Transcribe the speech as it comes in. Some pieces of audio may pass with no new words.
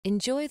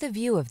Enjoy the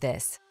view of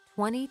this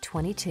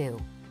 2022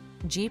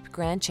 Jeep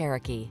Grand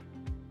Cherokee.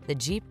 The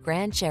Jeep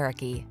Grand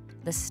Cherokee,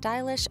 the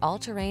stylish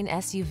all-terrain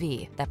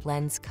SUV that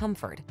blends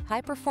comfort,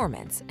 high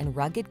performance, and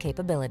rugged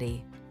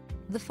capability.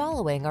 The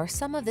following are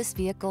some of this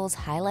vehicle's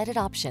highlighted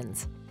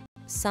options: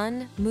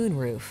 sun,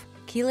 moonroof,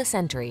 keyless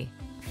entry,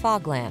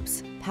 fog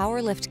lamps, power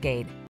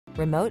liftgate,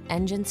 remote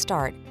engine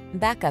start,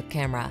 backup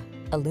camera,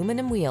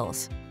 aluminum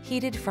wheels,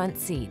 heated front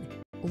seat,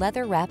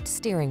 leather-wrapped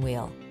steering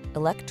wheel,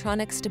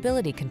 electronic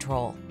stability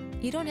control.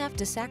 You don't have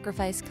to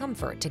sacrifice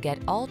comfort to get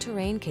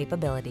all-terrain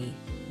capability.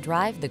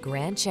 Drive the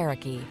Grand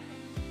Cherokee.